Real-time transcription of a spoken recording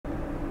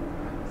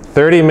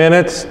30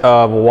 minutes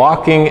of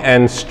walking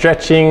and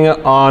stretching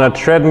on a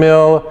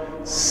treadmill.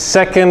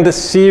 Second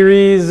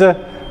series,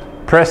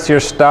 press your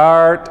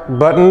start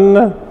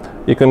button.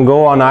 You can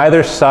go on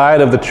either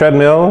side of the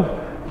treadmill.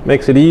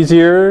 Makes it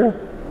easier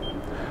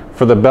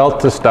for the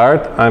belt to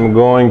start. I'm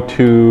going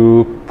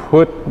to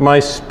put my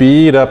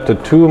speed up to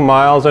 2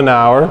 miles an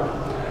hour.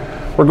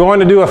 We're going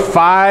to do a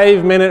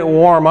 5-minute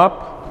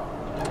warm-up.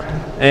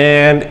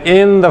 And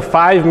in the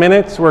 5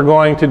 minutes, we're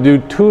going to do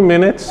 2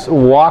 minutes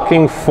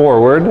walking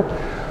forward,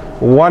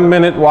 1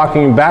 minute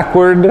walking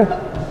backward,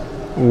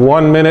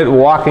 1 minute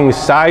walking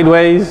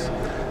sideways,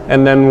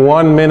 and then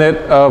 1 minute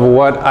of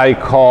what I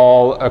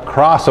call a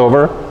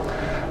crossover.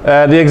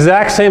 The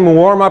exact same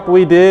warm-up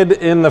we did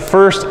in the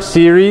first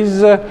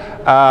series,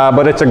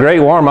 but it's a great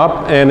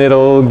warm-up and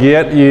it'll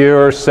get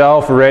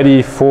yourself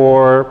ready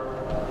for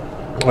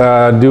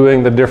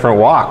doing the different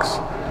walks.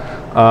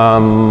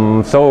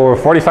 So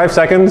 45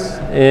 seconds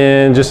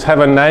and just have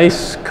a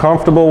nice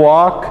comfortable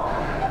walk,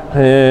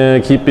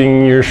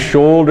 keeping your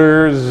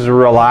shoulders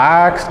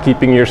relaxed,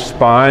 keeping your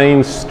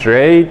spine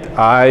straight,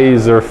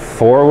 eyes are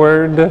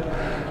forward.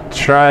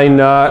 Try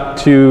not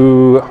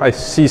to, I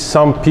see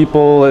some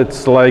people,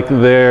 it's like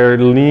they're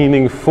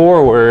leaning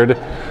forward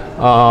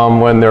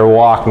when they're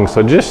walking.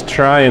 So just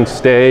try and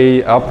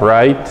stay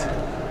upright,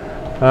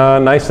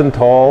 nice and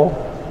tall.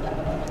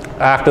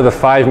 After the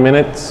 5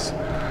 minutes,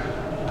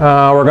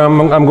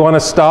 I'm going to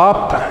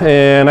stop,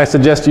 and I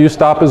suggest you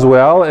stop as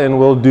well, and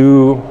we'll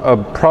do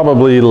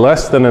probably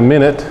less than a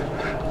minute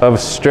of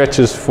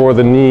stretches for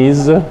the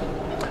knees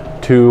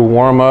to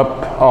warm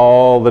up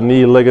all the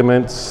knee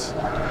ligaments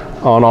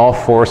on all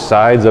 4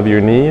 sides of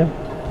your knee.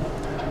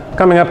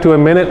 Coming up to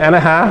 1.5 minutes.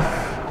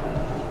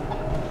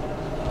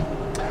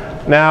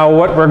 Now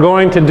what we're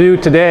going to do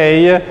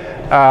today,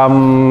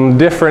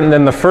 different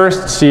than the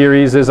first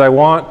series, is I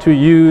want to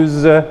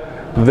use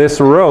this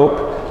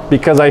rope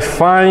because I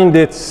find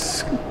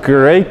it's a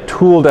great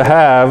tool to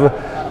have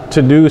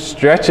to do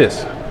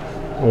stretches.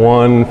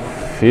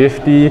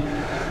 150.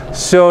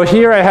 So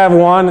here I have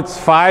one, it's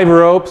 5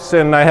 ropes,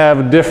 and I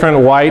have different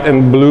white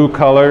and blue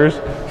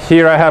colors.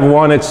 Here I have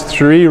one, it's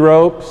 3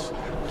 ropes,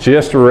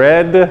 just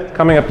red.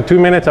 Coming up to 2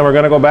 minutes, and we're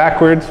gonna go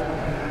backwards.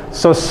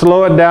 So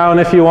slow it down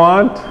if you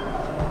want,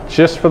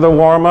 just for the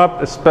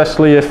warm-up,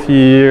 especially if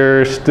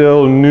you're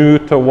still new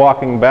to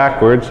walking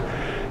backwards.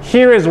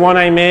 Here is one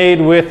I made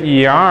with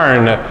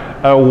yarn,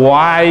 a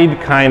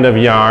wide kind of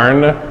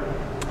yarn,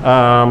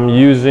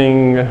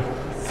 using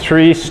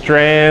 3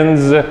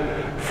 strands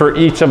for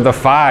each of the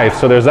 5.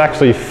 So there's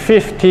actually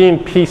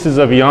 15 pieces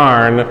of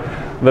yarn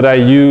that I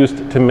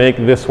used to make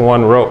this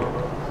one rope.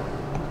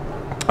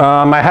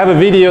 I have a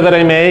video that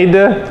I made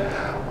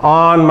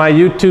on my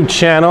YouTube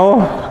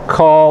channel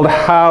called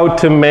How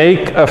to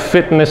Make a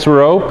Fitness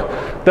Rope.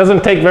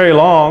 Doesn't take very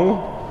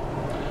long.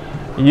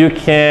 You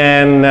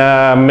can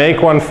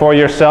make one for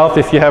yourself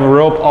if you have a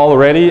rope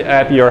already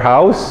at your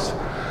house.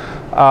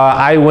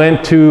 I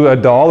went to a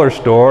dollar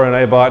store and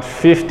I bought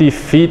 50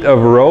 feet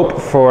of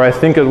rope for, I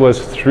think it was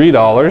 $3,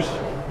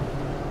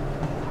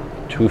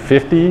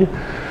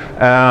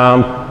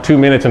 $2.50, 2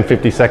 minutes and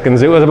 50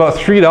 seconds. It was about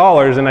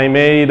 $3 and I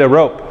made a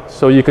rope.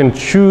 So you can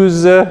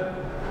choose to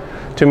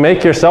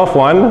make yourself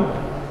one.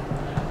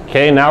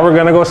 Okay, now we're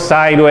gonna go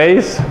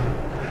sideways.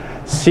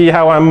 See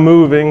how I'm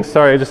moving.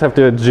 Sorry, I just have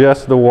to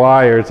adjust the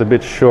wire, it's a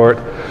bit short.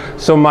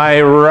 So my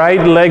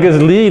right leg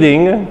is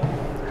leading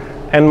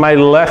and my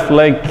left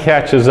leg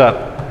catches up.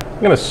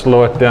 I'm gonna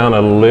slow it down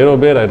a little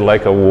bit. I'd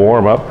like a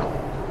warm up.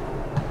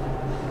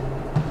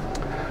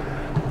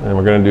 And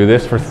we're gonna do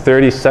this for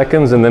 30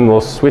 seconds and then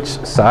we'll switch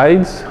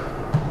sides.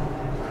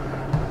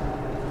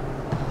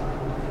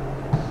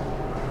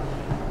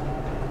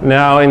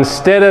 Now,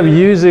 instead of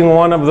using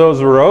one of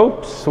those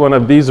ropes, one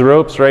of these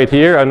ropes right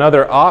here,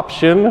 another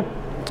option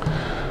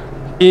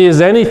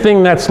is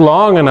anything that's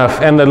long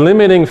enough, and the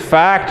limiting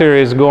factor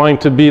is going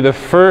to be the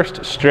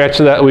first stretch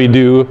that we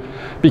do,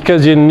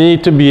 because you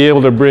need to be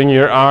able to bring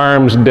your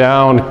arms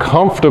down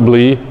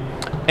comfortably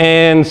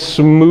and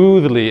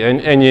smoothly,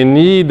 and you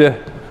need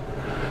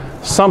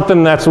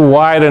something that's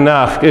wide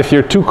enough. If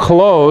you're too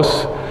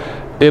close,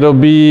 it'll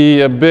be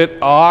a bit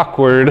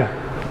awkward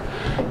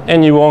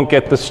and you won't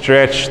get the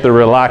stretch, the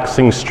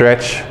relaxing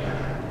stretch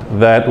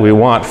that we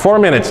want. 4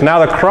 minutes. Now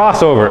the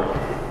crossover.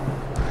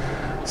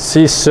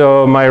 See,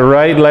 so my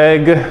right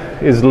leg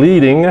is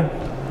leading,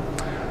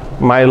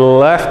 my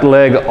left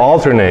leg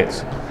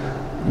alternates,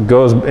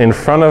 goes in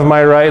front of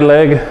my right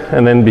leg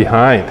and then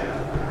behind.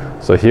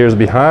 So here's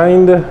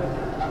behind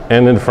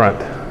and in front.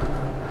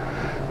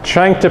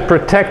 Trying to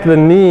protect the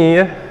knee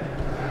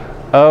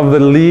of the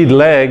lead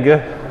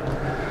leg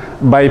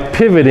by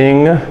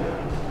pivoting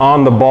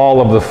on the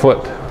ball of the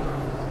foot.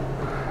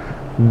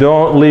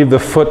 Don't leave the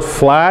foot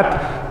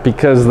flat,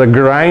 because the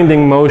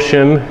grinding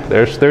motion,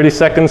 there's 30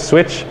 seconds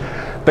switch,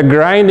 the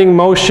grinding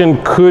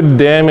motion could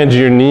damage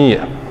your knee.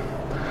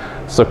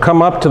 So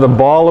come up to the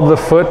ball of the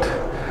foot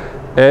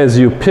as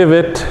you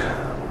pivot,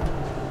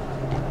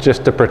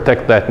 just to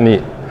protect that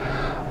knee.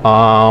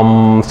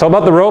 So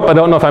about the rope, I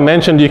don't know if I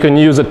mentioned, you can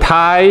use a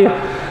tie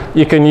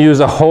You can use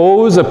a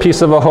hose, a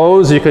piece of a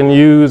hose, you can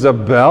use a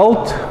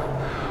belt,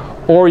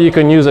 or you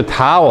can use a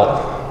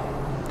towel.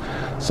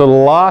 So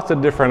lots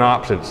of different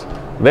options.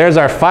 There's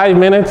our 5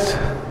 minutes.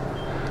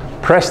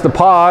 Press the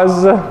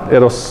pause,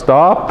 it'll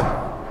stop.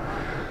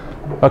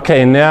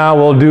 Okay, now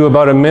we'll do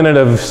about a minute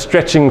of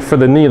stretching for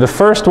the knee. The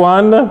first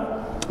one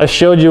I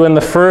showed you in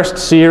the first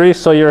series,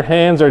 so your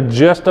hands are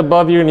just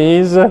above your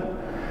knees.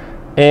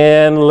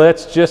 And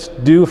let's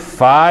just do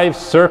 5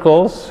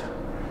 circles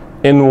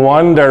in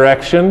one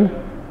direction.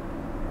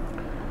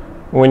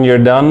 When you're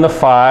done the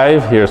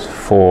 5, here's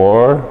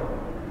 4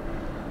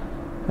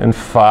 and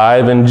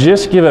 5, and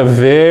just give a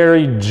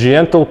very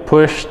gentle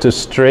push to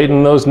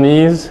straighten those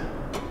knees.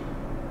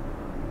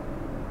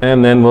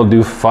 And then we'll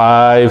do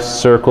 5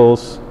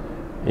 circles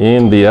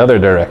in the other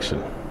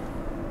direction.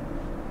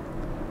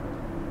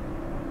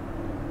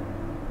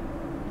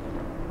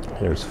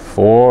 Here's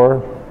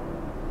 4.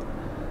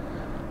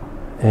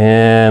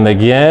 And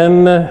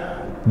again,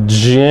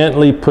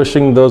 gently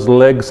pushing those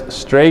legs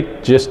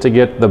straight just to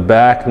get the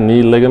back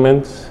knee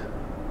ligaments.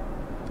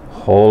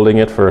 Holding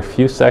it for a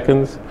few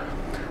seconds.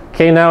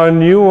 Okay, now a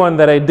new one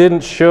that I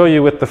didn't show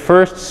you with the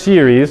first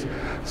series.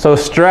 So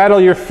straddle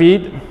your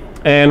feet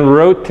and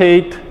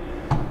rotate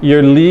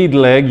your lead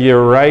leg,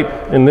 your right,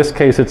 in this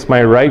case it's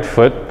my right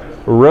foot,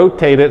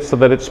 rotate it so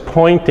that it's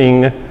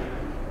pointing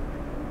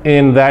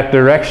in that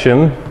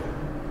direction,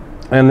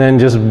 and then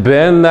just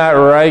bend that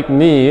right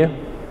knee,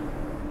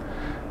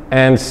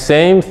 and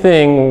same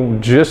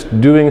thing, just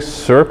doing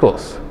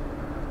circles.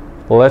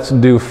 Let's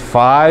do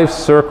 5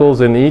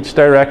 circles in each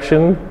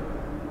direction.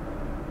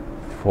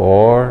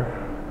 4,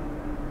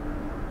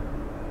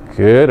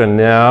 good, and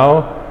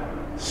now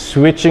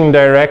switching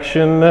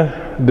direction,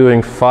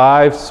 doing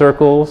 5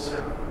 circles.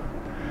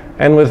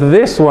 And with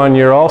this one,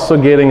 you're also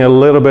getting a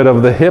little bit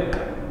of the hip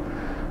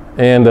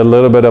and a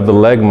little bit of the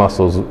leg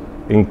muscles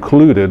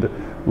included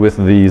with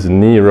these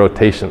knee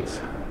rotations.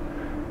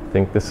 I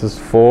think this is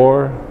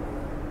 4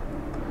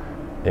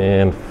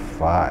 and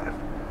 5.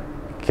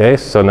 Okay,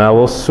 so now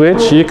we'll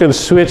switch. You can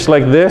switch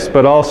like this,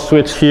 but I'll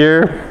switch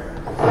here.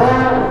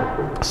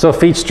 So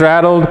feet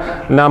straddled.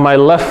 Now my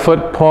left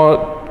foot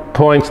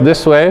points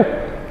this way.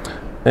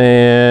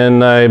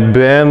 And I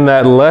bend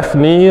that left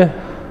knee,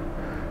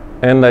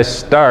 and I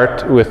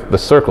start with the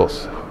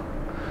circles.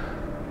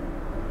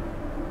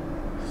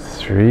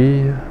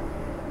 3.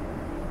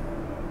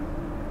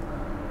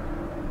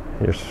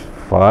 Here's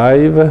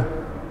 5.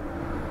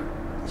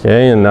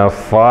 Okay, and now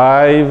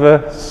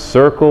 5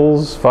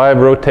 circles, 5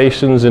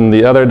 rotations in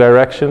the other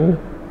direction.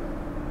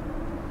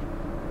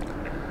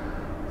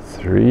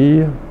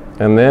 3.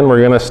 And then we're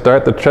going to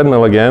start the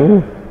treadmill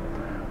again.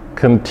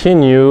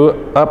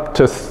 Continue up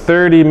to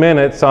 30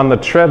 minutes on the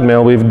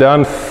treadmill. We've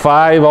done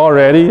 5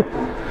 already.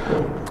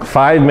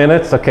 5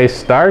 minutes. Okay,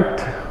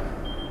 start.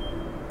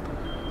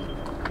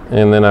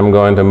 And then I'm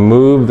going to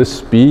move the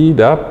speed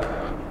up.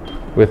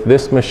 With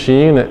this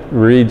machine, it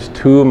reads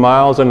 2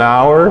 miles an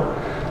hour.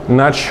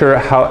 Not sure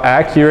how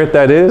accurate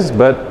that is,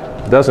 but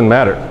it doesn't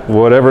matter.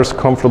 Whatever's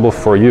comfortable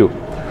for you.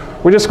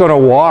 We're just going to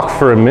walk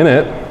for a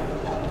minute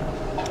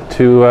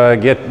to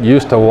get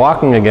used to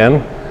walking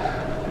again.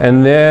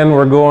 And then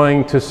we're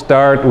going to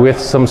start with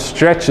some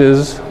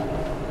stretches,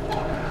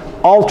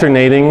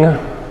 alternating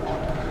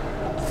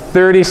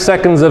 30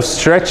 seconds of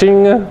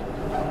stretching,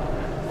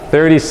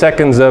 30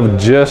 seconds of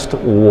just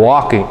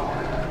walking.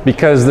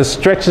 Because the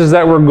stretches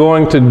that we're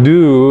going to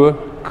do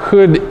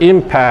could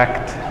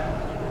impact,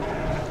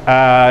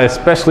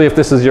 especially if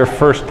this is your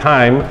first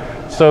time.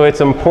 So it's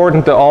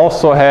important to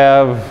also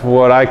have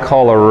what I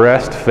call a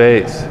rest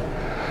phase.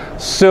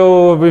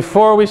 So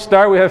before we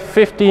start, we have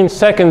 15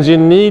 seconds. You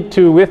need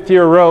to, with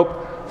your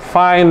rope,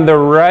 find the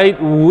right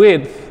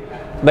width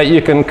that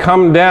you can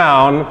come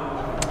down.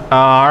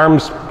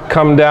 Arms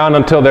come down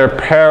until they're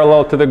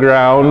parallel to the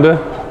ground.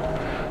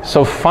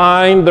 So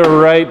find the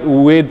right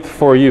width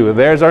for you.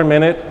 There's our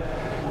minute.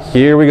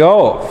 Here we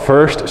go.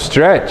 First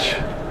stretch.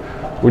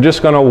 We're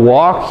just going to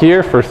walk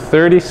here for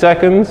 30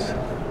 seconds.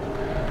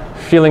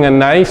 Feeling a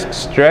nice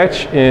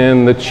stretch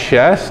in the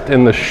chest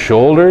and the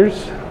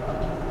shoulders.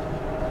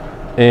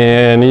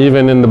 And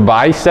even in the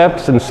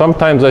biceps, and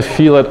sometimes I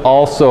feel it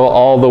also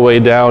all the way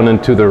down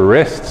into the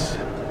wrists.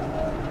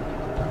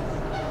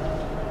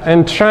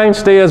 And try and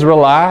stay as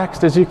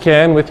relaxed as you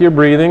can with your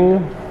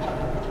breathing.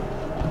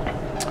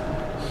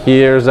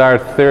 Here's our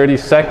 30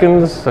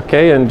 seconds,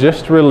 okay, and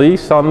just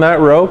release on that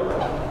rope.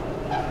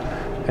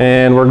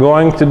 And we're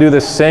going to do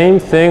the same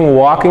thing,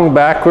 walking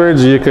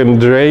backwards. You can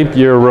drape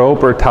your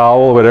rope or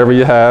towel, whatever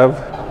you have.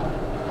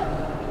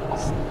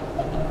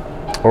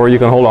 Or you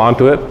can hold on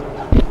to it.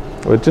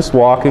 We're just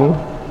walking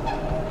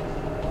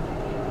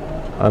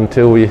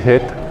until we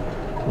hit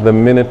the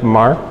minute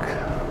mark.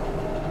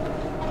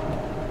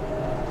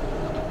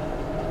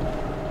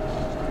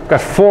 Got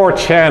 4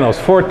 channels,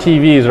 4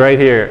 TVs right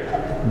here.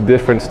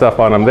 Different stuff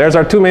on them. There's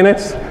our 2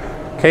 minutes.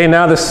 Okay,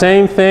 now the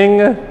same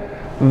thing.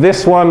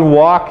 This one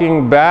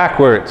walking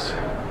backwards.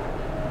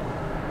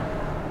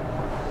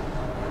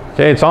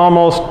 Okay, it's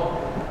almost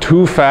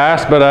too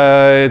fast, but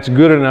it's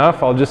good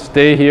enough. I'll just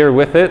stay here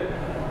with it.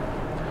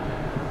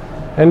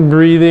 And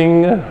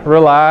breathing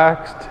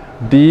relaxed,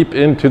 deep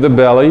into the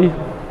belly.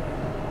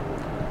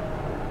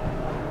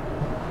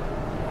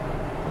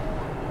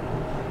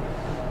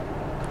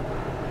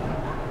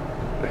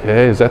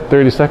 Okay, is that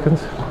 30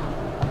 seconds?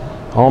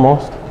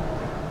 Almost.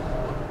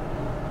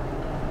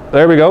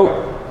 There we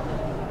go.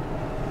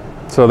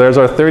 So there's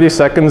our 30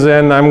 seconds,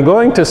 and I'm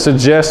going to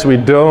suggest we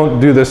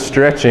don't do the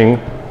stretching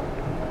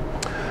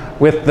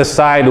with the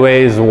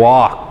sideways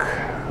walk.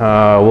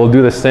 We'll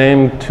do the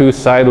same 2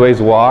 sideways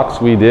walks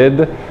we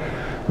did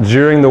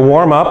during the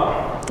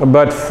warm-up,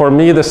 but for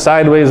me the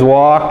sideways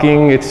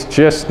walking, it's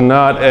just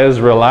not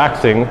as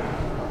relaxing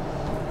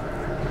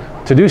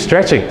to do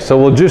stretching. So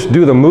we'll just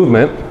do the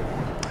movement,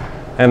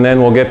 and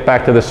then we'll get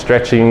back to the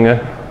stretching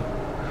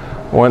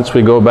once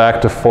we go back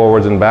to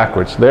forwards and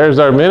backwards. There's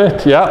our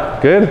minute. Yeah,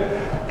 good.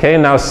 Okay,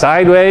 now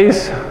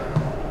sideways.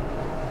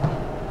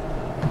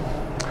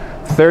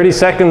 30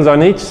 seconds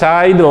on each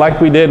side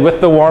like we did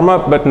with the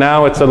warm-up, but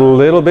now it's a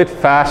little bit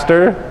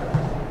faster.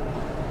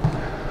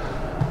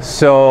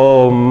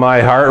 So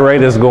my heart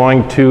rate is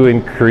going to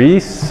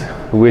increase,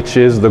 which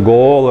is the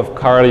goal of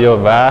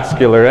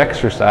cardiovascular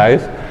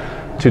exercise,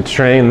 to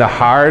train the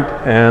heart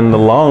and the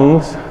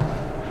lungs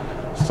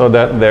so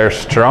that they're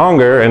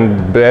stronger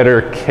and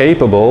better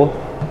capable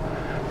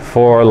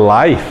for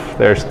life.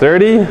 There's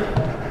 30.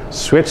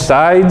 Switch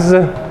sides.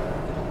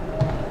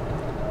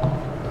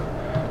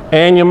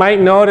 And you might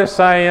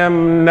notice I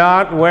am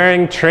not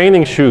wearing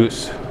training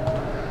shoes.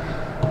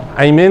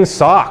 I'm in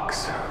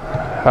socks.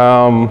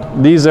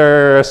 These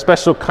are a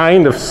special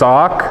kind of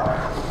sock.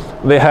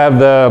 They have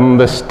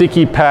the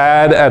sticky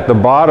pad at the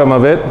bottom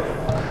of it,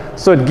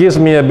 so it gives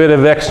me a bit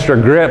of extra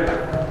grip.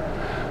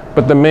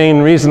 But the main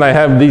reason I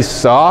have these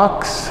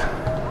socks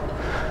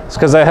is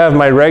because I have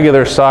my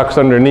regular socks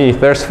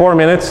underneath. There's 4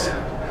 minutes.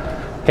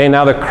 Okay,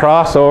 now the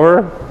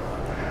crossover.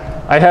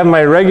 I have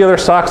my regular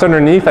socks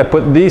underneath. I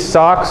put these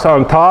socks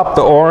on top,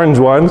 the orange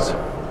ones,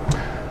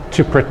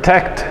 to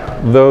protect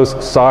those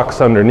socks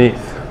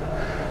underneath,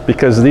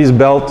 because these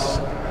belts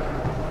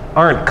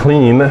aren't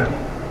clean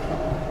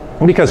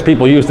because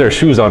people use their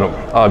shoes on them,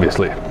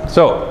 obviously.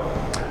 So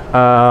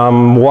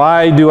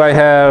why do I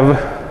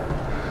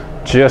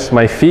have just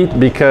my feet?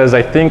 Because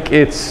I think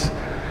it's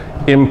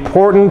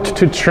important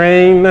to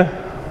train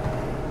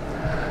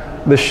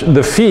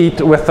the feet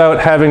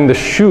without having the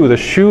shoe. The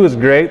shoe is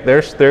great.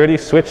 There's 30.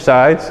 Switch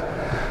sides.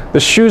 The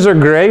shoes are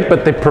great,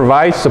 but they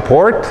provide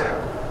support.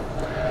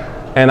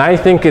 And I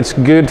think it's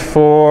good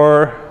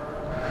for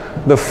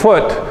the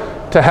foot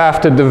to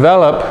have to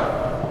develop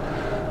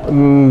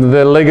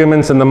the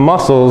ligaments and the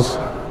muscles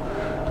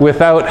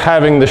without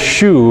having the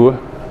shoe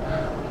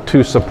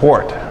to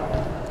support.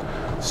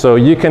 So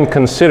you can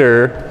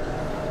consider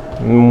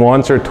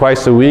once or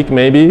twice a week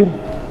maybe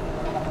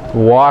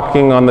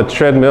walking on the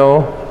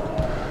treadmill.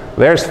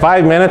 There's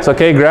 5 minutes.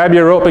 Okay, grab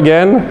your rope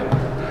again.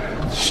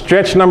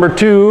 Stretch number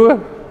 2.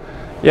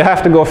 You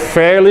have to go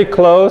fairly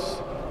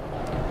close.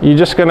 You're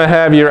just going to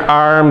have your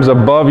arms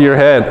above your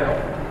head.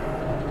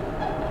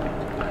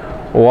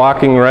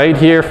 Walking right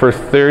here for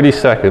 30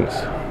 seconds.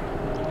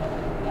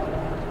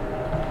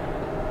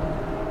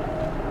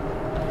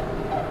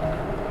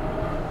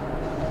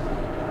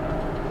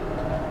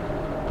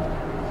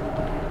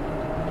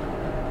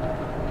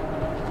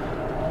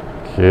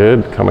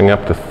 Good. Coming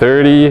up to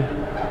 30.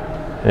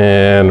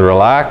 And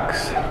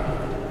relax.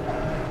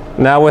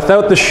 Now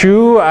without the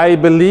shoe, I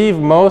believe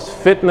most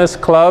fitness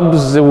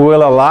clubs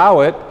will allow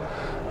it.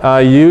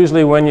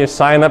 Usually when you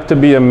sign up to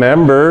be a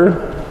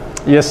member,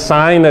 you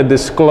sign a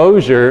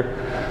disclosure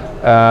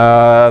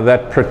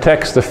that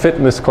protects the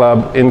fitness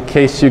club in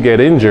case you get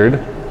injured.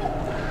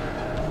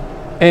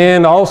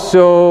 And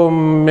also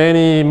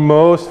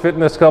most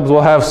fitness clubs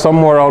will have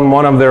somewhere on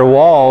one of their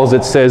walls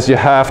it says you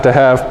have to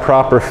have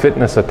proper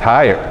fitness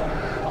attire.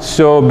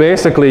 So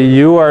basically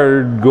you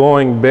are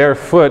going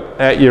barefoot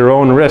at your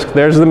own risk.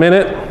 There's the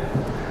minute.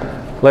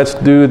 Let's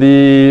do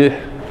the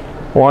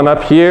one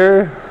up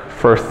here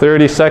for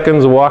 30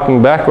 seconds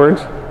walking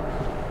backwards.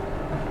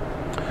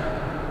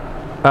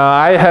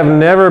 I have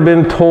never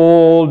been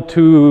told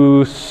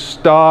to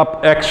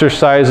stop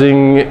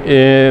exercising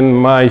in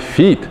my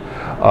feet.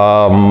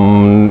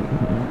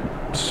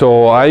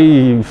 So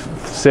I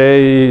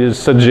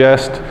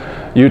suggest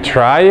you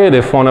try it.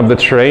 If one of the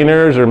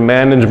trainers or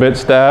management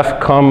staff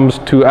comes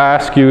to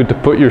ask you to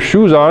put your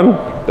shoes on,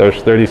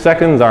 there's 30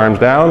 seconds, arms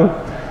down,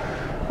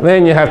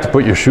 then you have to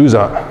put your shoes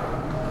on.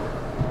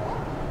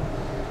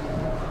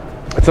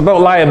 It's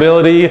about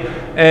liability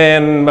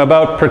and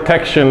about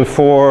protection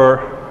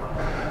for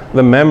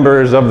the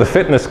members of the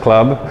fitness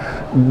club.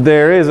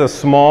 There is a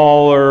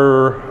small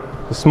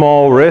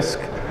risk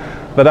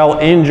that I'll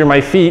injure my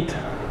feet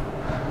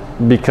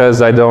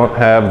because I don't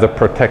have the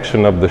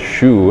protection of the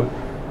shoe.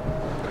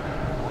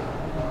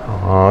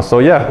 So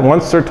yeah,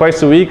 once or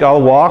twice a week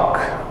I'll walk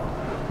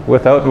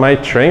without my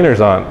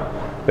trainers on.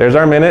 There's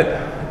our minute.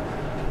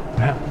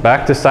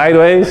 Back to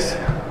sideways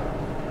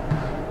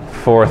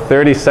for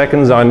 30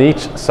 seconds on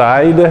each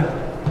side.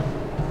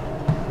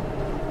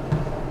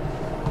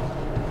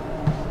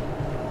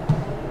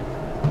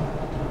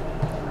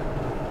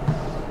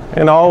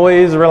 And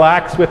always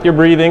relax with your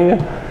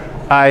breathing.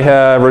 I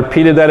have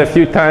repeated that a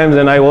few times,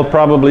 and I will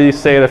probably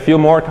say it a few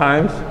more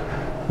times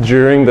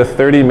during the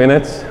 30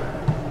 minutes.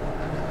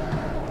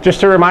 Just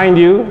to remind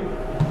you,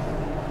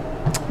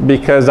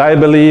 because I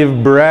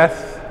believe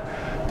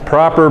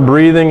proper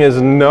breathing is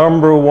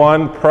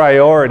 #1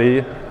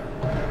 priority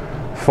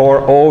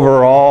for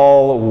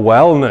overall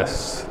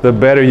wellness. The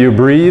better you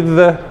breathe,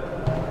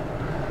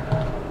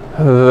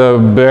 the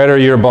better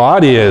your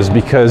body is,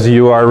 because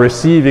you are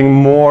receiving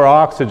more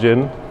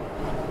oxygen.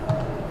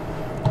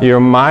 You're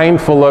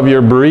mindful of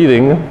your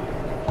breathing,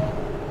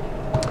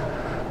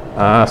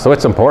 so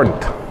it's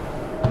important.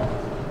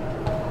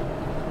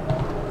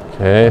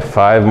 Okay,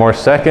 5 more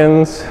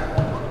seconds.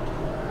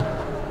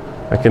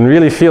 I can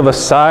really feel the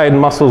side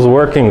muscles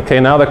working. Okay,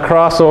 now the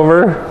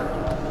crossover.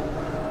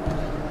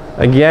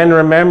 Again,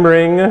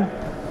 remembering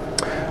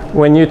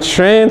when you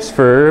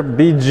transfer,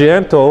 be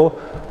gentle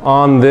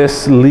on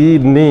this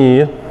lead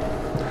knee.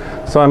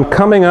 So I'm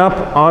coming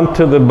up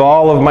onto the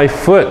ball of my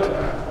foot,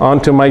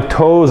 onto my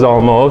toes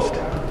almost,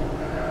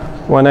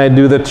 when I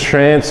do the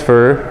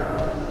transfer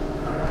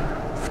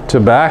to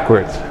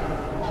backwards.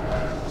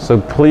 So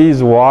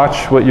please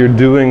watch what you're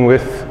doing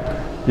with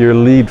your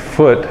lead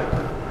foot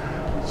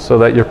so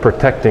that you're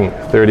protecting.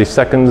 30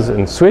 seconds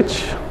and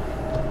switch.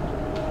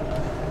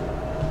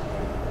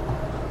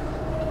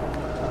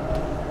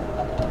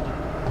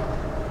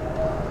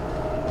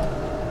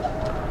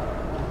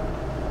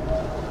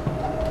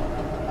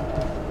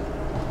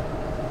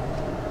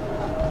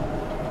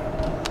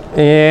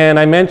 And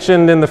I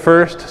mentioned in the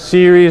first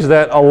series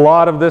that a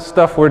lot of this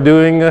stuff we're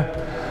doing,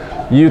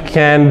 you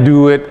can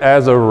do it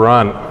as a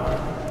run.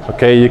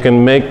 Okay, you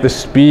can make the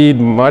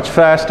speed much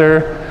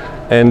faster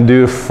and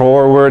do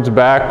forwards,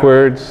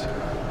 backwards.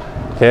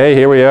 Okay,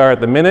 here we are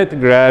at the minute.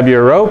 Grab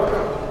your rope.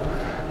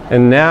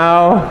 And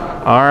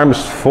now,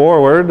 arms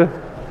forward.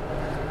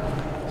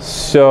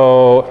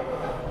 So,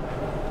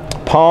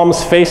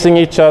 palms facing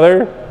each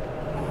other.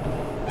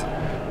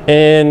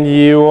 And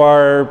you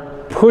are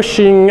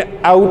pushing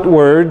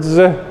outwards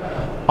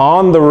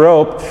on the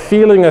rope,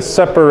 feeling a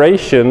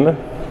separation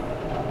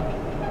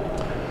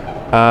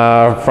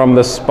from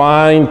the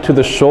spine to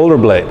the shoulder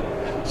blade.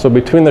 So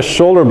between the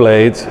shoulder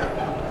blades,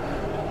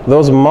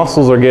 those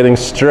muscles are getting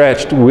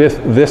stretched with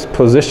this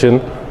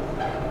position.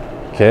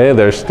 Okay,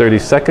 there's 30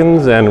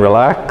 seconds and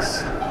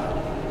relax.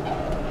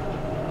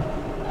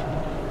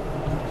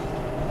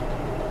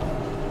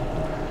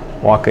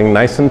 Walking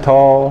nice and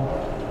tall.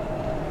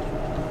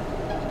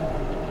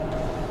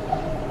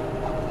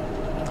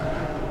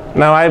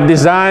 Now I've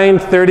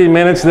designed 30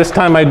 minutes. This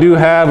time I do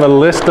have a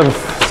list of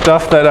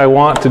stuff that I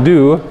want to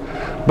do.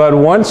 But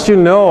once you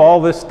know all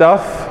this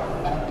stuff,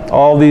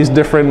 all these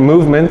different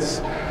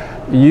movements,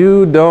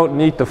 you don't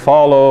need to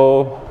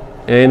follow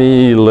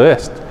any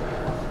list.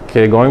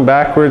 Okay, going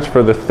backwards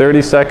for the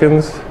 30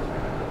 seconds.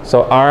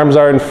 So arms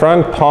are in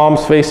front,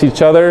 palms face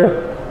each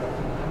other.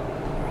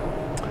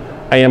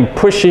 I am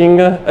pushing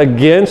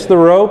against the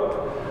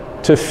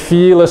rope to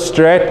feel a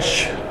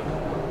stretch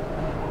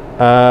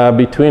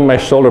between my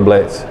shoulder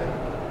blades.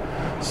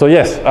 So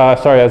yes,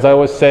 sorry, as I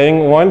was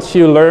saying, once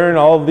you learn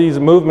all these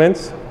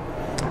movements,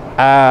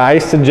 I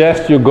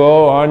suggest you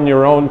go on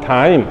your own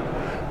time.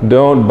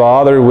 Don't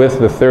bother with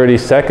the 30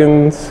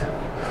 seconds,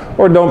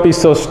 or don't be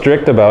so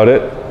strict about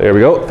it. There we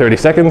go, 30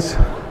 seconds.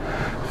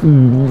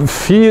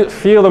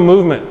 Feel the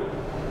movement.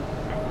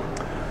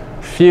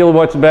 Feel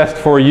what's best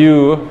for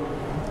you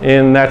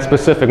in that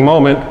specific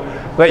moment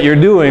that you're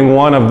doing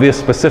one of these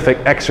specific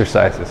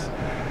exercises.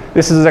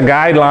 This is a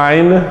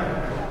guideline.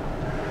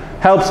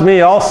 Helps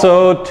me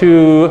also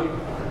to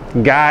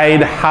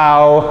guide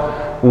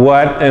how,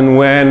 what, and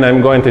when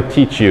I'm going to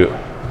teach you.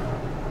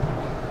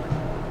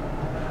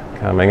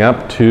 Coming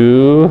up,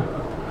 2,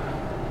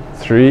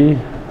 3,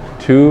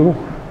 2,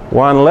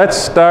 1. Let's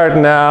start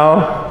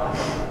now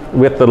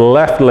with the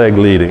left leg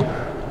leading.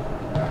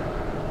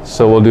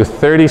 So we'll do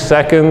 30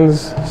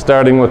 seconds,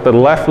 starting with the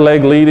left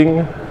leg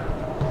leading,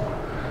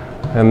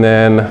 and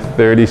then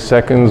 30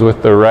 seconds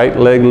with the right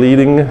leg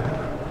leading.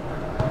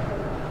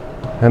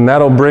 And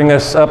that'll bring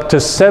us up to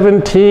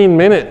 17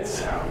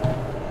 minutes.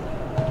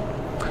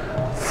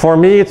 For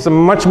me, it's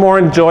much more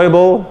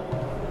enjoyable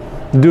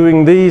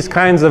doing these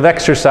kinds of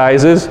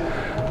exercises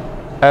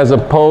as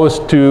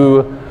opposed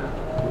to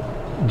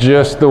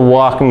just the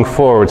walking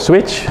forward.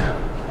 Switch.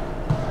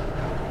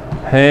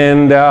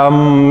 And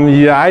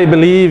yeah, I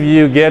believe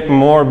you get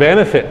more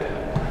benefit.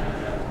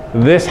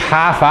 This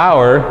half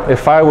hour,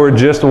 if I were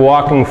just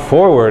walking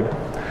forward,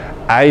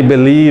 I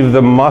believe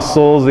the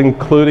muscles,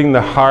 including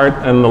the heart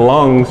and the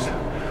lungs,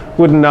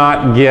 would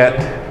not get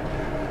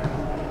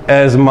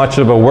as much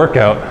of a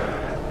workout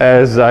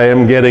as I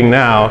am getting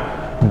now,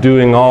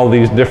 doing all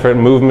these different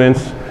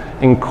movements,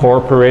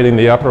 incorporating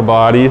the upper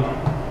body.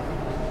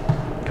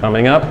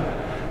 Coming up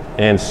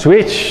and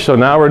switch. So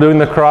now we're doing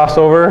the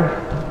crossover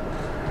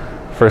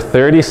for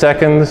 30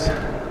 seconds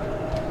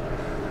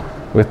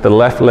with the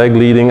left leg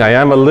leading. I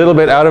am a little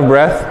bit out of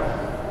breath,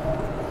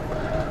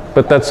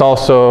 but that's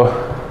also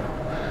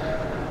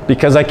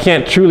because I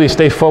can't truly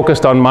stay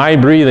focused on my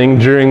breathing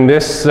during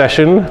this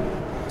session,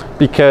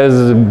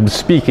 because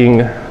speaking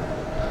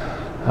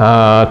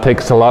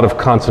takes a lot of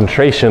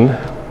concentration.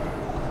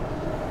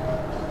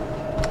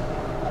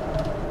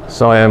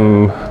 So I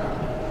am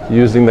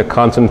using the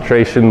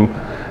concentration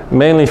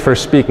mainly for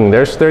speaking.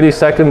 There's 30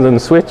 seconds and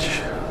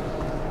switch.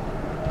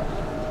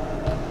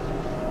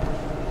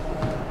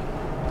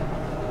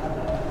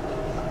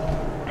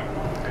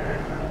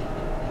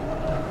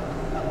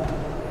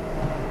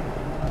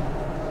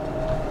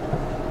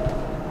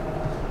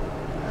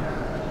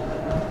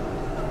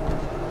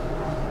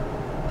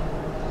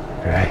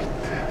 Right,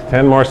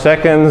 10 more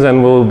seconds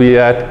and we'll be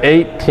at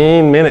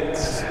 18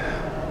 minutes.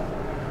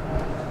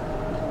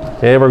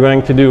 Okay, we're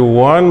going to do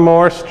one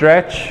more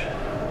stretch.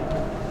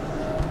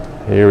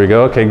 Here we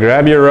go. Okay,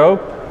 grab your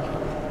rope.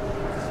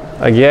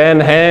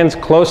 Again, hands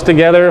close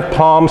together,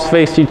 palms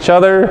face each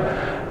other.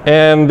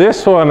 And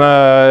this one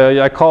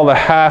I call the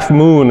half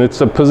moon.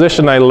 It's a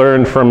position I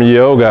learned from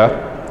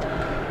yoga.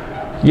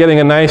 Getting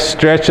a nice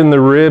stretch in the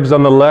ribs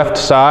on the left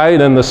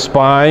side, and the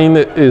spine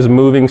is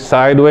moving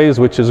sideways,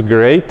 which is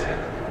great.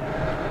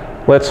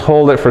 Let's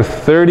hold it for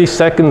 30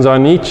 seconds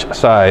on each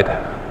side.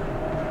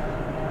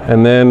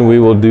 And then we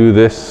will do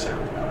this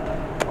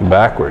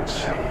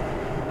backwards.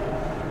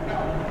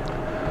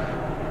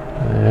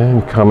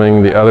 And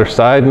coming the other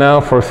side now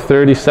for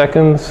 30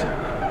 seconds.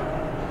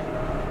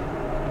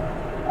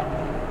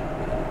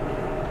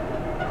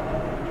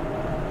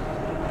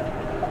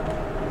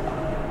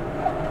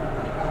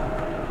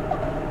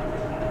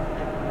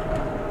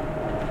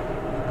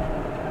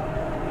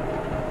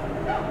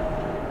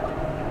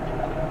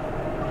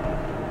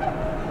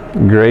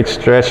 Great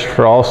stretch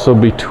for also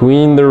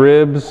between the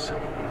ribs.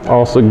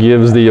 Also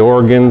gives the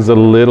organs a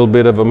little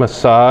bit of a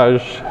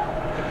massage.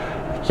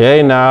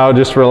 Okay, now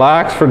just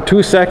relax for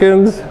 2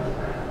 seconds.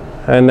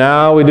 And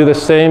now we do the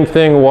same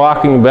thing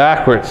walking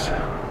backwards.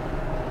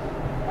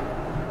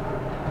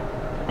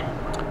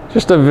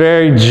 Just a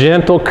very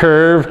gentle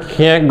curve.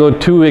 Can't go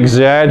too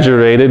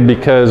exaggerated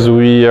because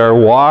we are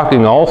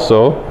walking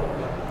also.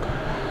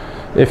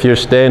 If you're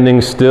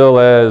standing still,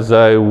 as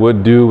I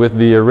would do with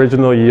the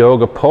original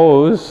yoga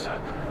pose,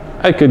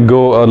 I could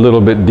go a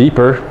little bit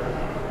deeper,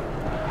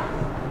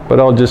 but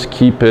I'll just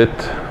keep it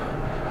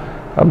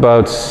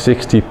about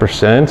 60%,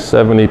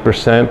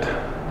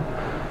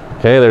 70%.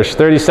 Okay, there's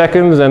 30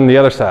 seconds and the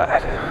other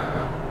side.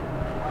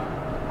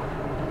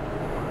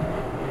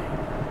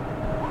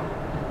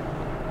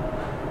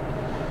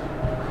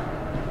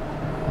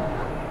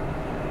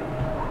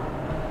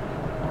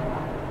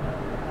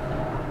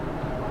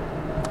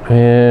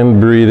 And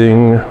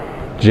breathing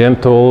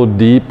gentle,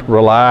 deep,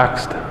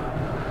 relaxed,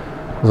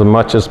 as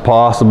much as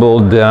possible,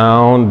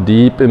 down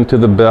deep into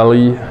the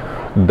belly.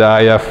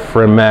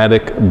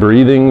 Diaphragmatic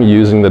breathing,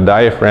 using the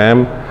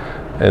diaphragm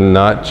and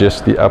not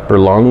just the upper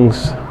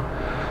lungs.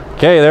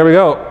 Okay, there we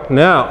go.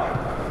 Now,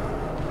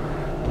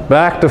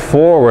 back to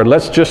forward.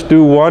 Let's just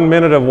do 1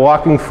 minute of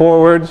walking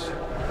forwards,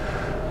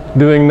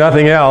 doing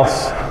nothing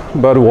else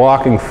but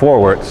walking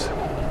forwards.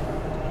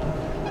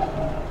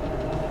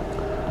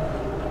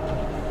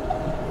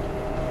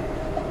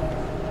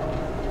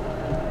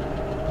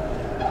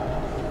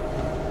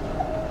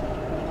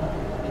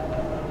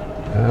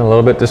 A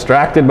little bit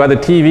distracted by the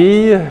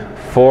TV.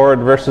 Ford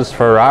versus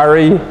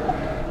Ferrari.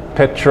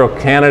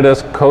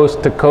 Petro-Canada's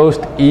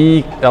coast-to-coast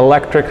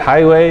electric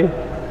highway.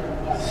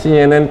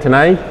 CNN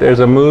tonight. There's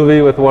a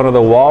movie with one of the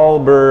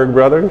Wahlberg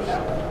brothers.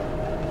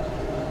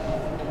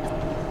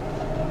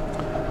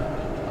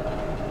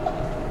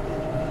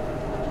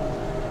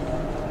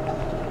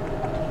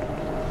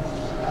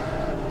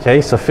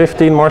 Okay, so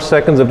 15 more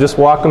seconds of just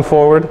walking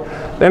forward.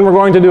 Then we're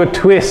going to do a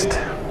twist.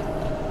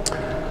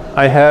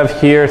 I have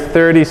here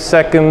 30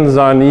 seconds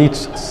on each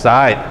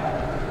side.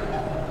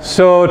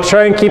 So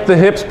try and keep the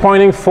hips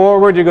pointing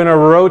forward. You're going to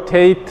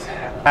rotate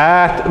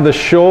at the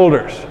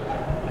shoulders.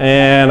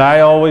 And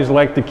I always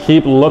like to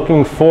keep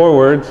looking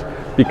forwards,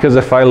 because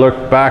if I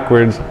look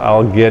backwards,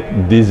 I'll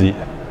get dizzy.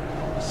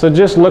 So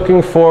just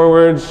looking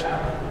forwards,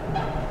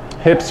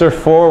 hips are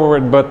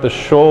forward, but the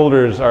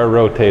shoulders are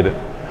rotated.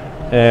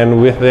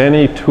 And with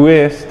any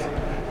twist,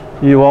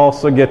 you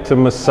also get to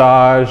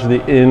massage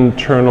the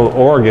internal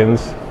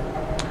organs,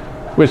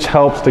 which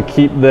helps to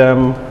keep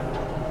them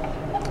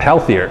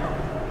healthier.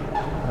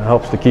 It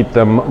helps to keep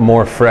them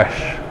more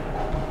fresh.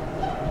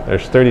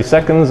 There's 30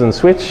 seconds and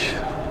switch.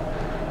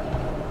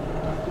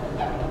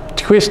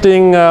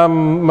 Twisting,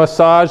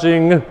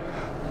 massaging,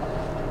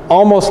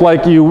 almost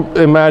like you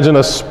imagine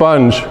a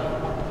sponge.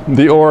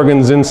 The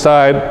organs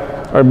inside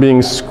are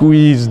being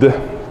squeezed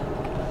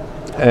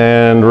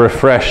and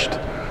refreshed,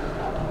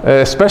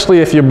 especially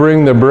if you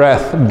bring the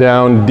breath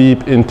down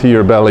deep into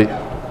your belly.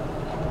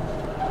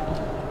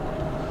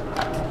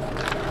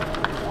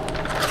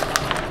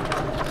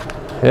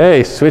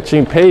 Okay,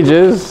 switching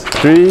pages.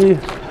 3,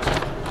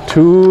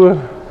 2,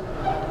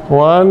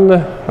 1.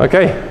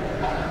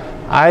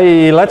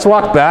 Okay. Let's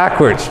walk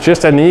backwards.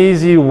 Just an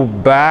easy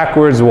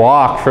backwards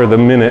walk for the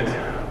minute.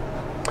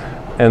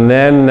 And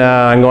then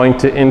I'm going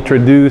to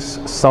introduce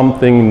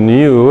something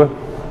new.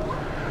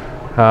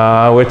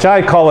 which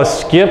I call a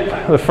skip.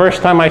 The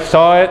first time I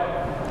saw it,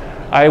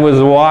 I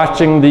was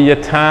watching the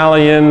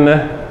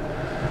Italian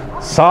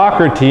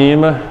soccer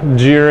team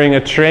during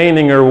a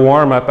training or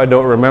warm-up, I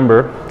don't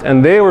remember,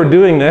 and they were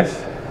doing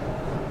this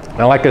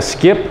like a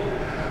skip,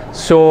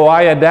 so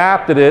I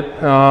adapted it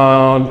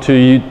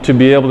to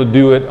be able to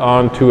do it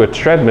onto a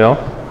treadmill.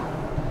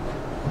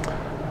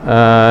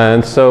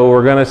 And so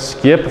we're going to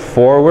skip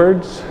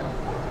forwards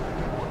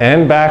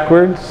and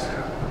backwards,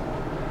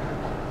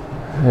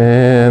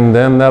 and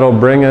then that'll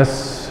bring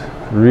us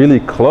really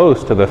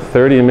close to the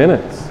 30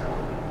 minutes.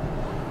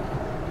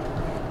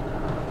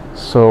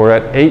 So we're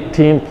at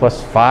 18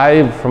 plus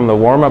 5 from the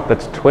warm-up,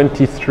 that's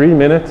 23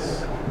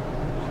 minutes.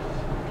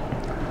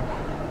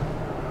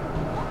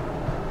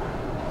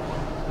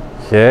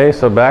 Okay,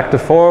 so back to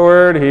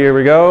forward, here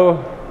we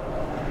go.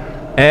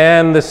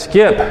 And the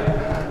skip.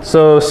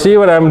 So see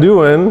what I'm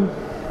doing?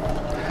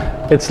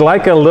 It's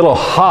like a little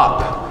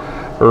hop.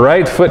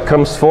 Right foot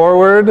comes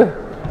forward,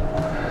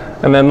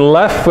 and then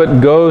left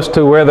foot goes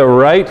to where the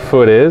right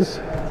foot is.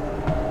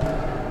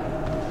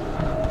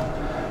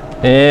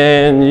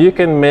 And you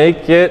can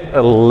make it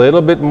a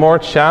little bit more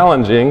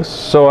challenging.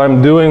 So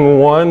I'm doing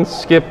one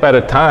skip at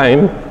a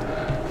time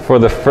for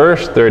the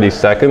first 30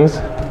 seconds.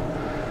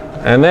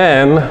 And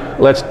then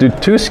let's do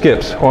 2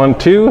 skips, 1,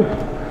 2,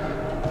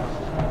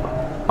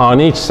 on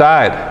each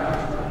side.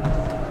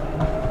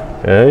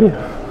 Okay.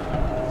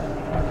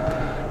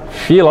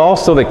 Feel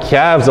also the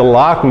calves a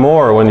lot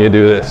more when you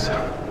do this.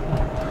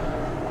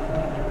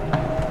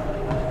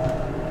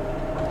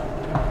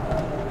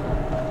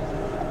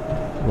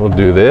 We'll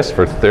do this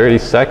for 30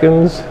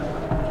 seconds.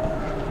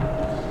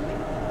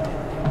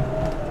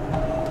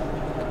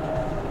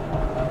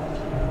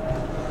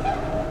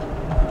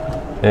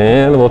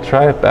 And we'll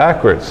try it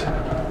backwards.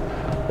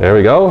 There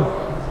we go.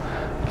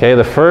 Okay,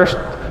 the first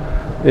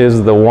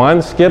is the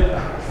 1 skip.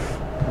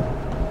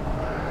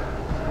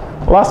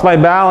 Lost my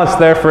balance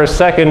there for a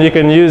second. You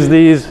can use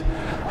these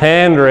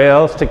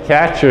handrails to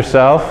catch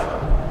yourself.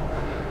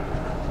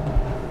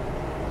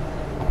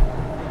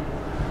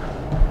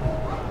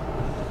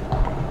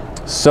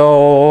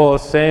 So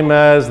same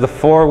as the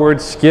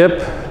forward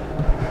skip.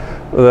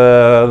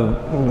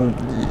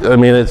 I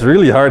mean, it's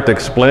really hard to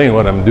explain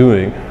what I'm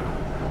doing.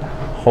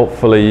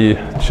 Hopefully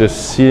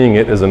just seeing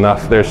it is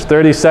enough. There's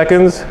 30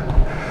 seconds.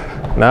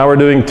 Now we're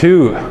doing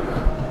 2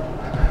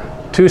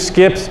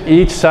 skips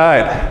each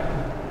side.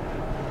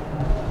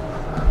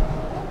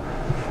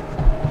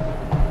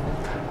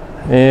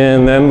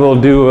 And then we'll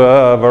do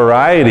a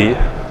variety,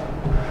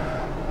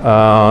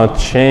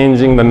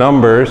 changing the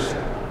numbers.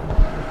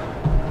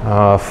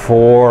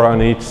 4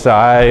 on each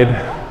side.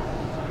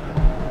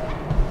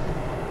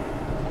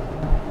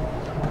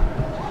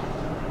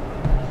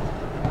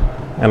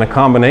 And a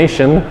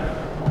combination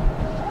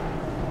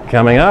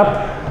coming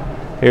up.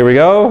 Here we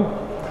go.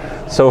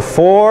 So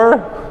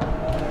 4,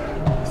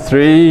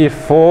 3,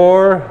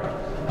 4,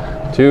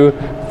 2,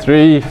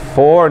 3,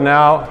 4.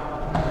 Now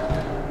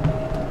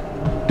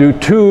do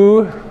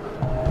 2,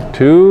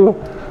 2,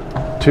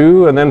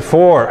 2, and then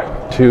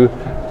 4. 2,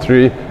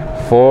 3,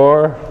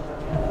 4.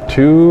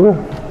 2,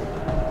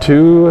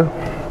 2,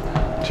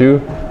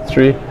 2,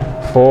 3,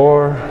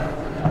 4,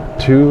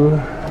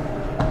 2,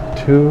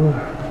 2,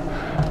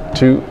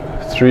 2,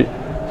 3,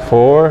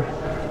 4.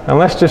 And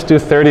let's just do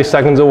 30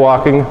 seconds of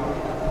walking.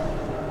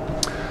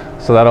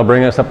 So that'll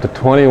bring us up to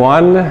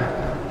 21.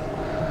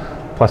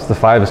 Plus the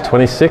 5 is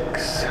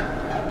 26.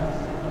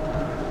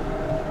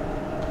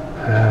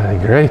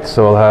 Great,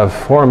 so we'll have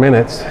 4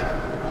 minutes.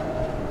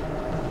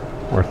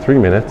 Or 3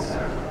 minutes.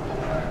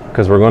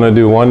 Because we're going to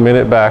do 1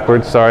 minute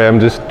backwards. Sorry, I'm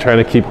just trying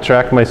to keep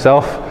track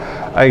myself.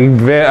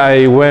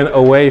 I went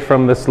away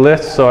from this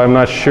list, so I'm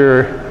not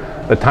sure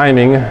the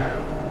timing.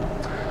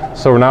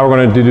 So now we're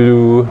going to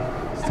do,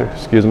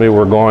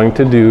 we're going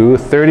to do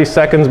 30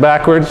 seconds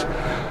backwards,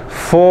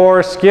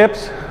 4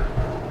 skips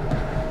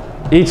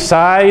each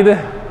side.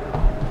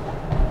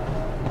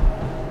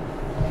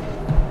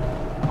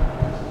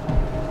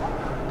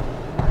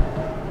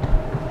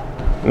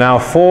 Now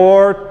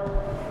 4,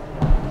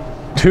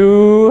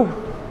 2,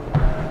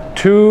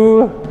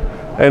 2,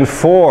 and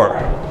 4.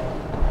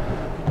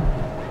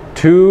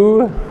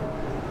 2,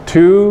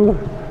 2,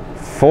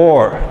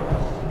 4.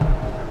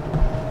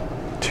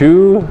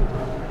 2,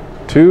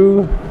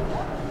 2,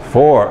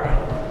 4.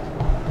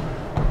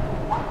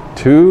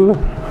 2,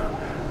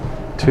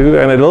 2,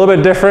 and a little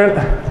bit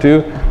different.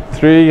 2,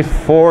 3,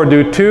 4.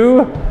 Do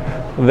 2,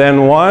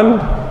 then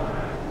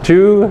 1,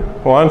 2,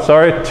 1.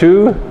 Sorry,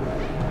 2,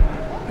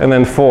 and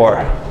then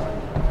 4.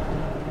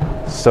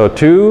 So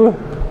 2,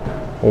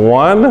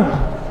 1,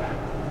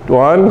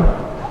 1,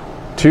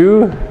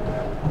 2,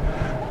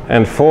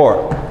 and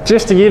 4.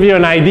 Just to give you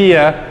an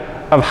idea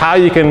of how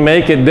you can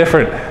make it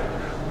different.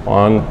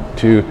 1,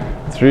 2,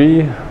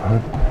 3,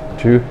 1,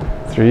 2,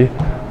 3,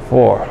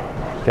 4.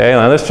 Okay,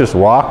 now let's just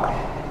walk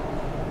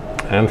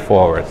and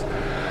forwards.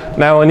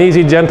 Now an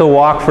easy, gentle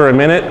walk for a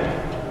minute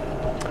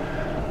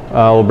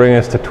will bring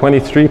us to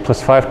 23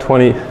 plus 5,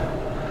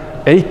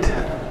 28.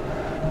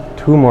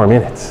 2 more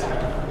minutes.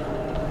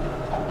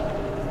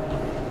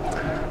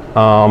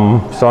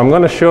 So I'm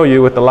going to show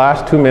you with the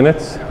last 2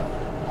 minutes.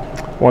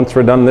 Once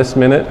we're done this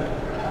minute,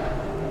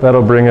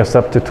 that'll bring us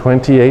up to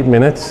 28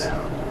 minutes.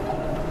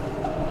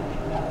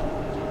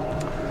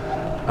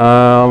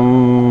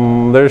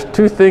 There's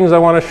 2 things I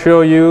want to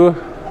show you.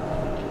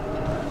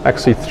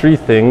 Actually 3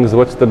 things.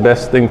 What's the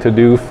best thing to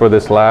do for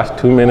this last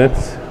 2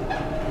 minutes?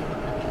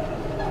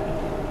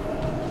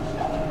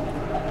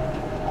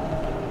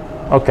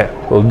 Okay,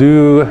 we'll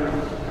do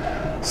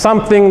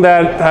something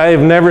that I've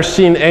never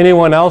seen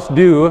anyone else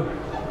do,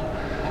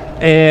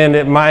 and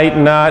it might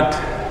not,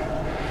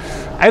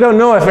 I don't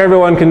know if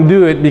everyone can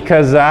do it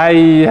because I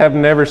have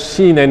never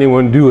seen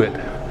anyone do it.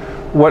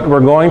 What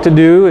we're going to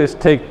do is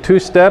take 2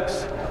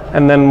 steps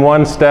and then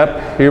 1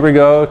 step. Here we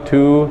go,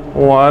 2,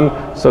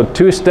 1. So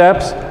 2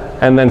 steps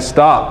and then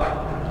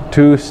stop.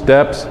 2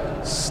 steps,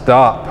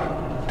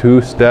 stop.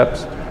 2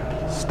 steps,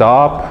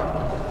 stop.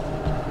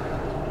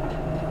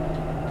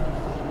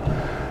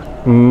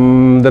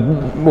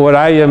 What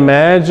I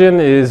imagine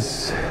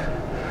is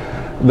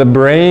the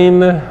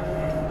brain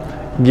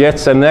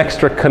gets an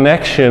extra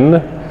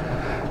connection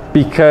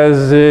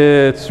because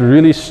it's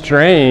really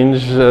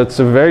strange. It's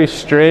a very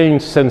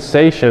strange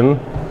sensation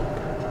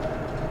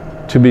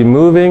to be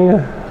moving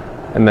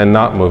and then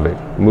not moving.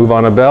 Move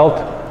on a belt,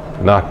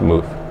 not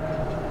move.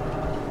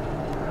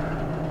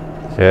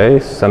 Okay,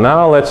 so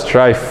now let's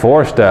try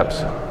 4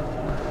 steps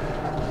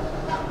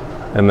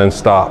and then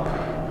stop.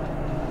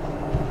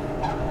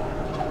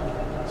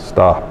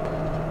 Stop.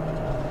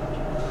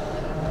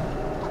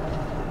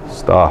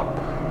 Stop.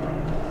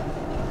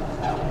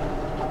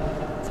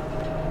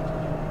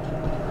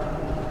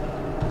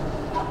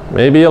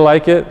 Maybe you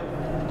like it.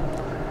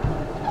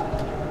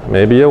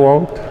 Maybe you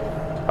won't.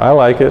 I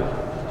like it.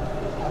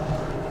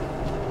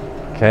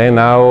 Okay,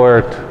 now we're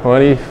at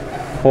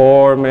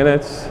 24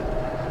 minutes.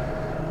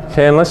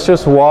 Okay, and let's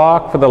just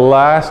walk for the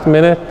last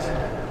minute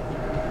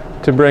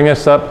to bring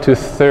us up to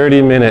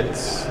 30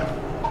 minutes.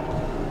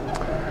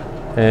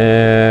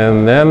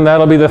 And then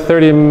that'll be the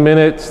 30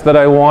 minutes that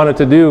I wanted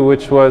to do,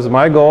 which was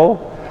my goal.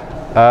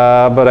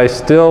 But I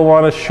still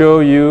want to show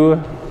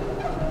you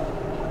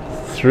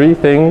 3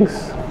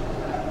 things.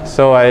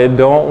 So I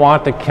don't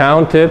want to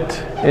count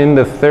it in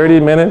the 30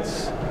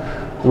 minutes.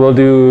 We'll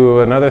do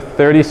another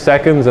 30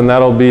 seconds and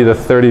that'll be the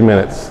 30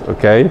 minutes,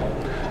 okay?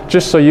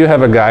 Just so you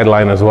have a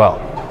guideline as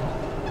well.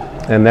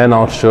 And then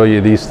I'll show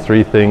you these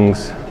 3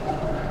 things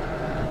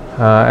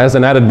as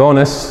an added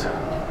bonus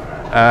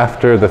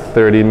after the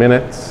 30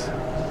 minutes.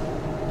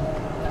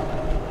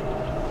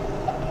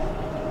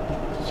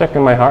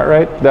 Checking my heart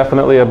rate,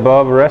 definitely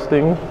above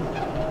resting.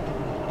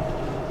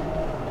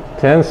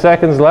 10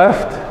 seconds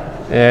left,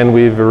 and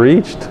we've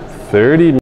reached 30 minutes.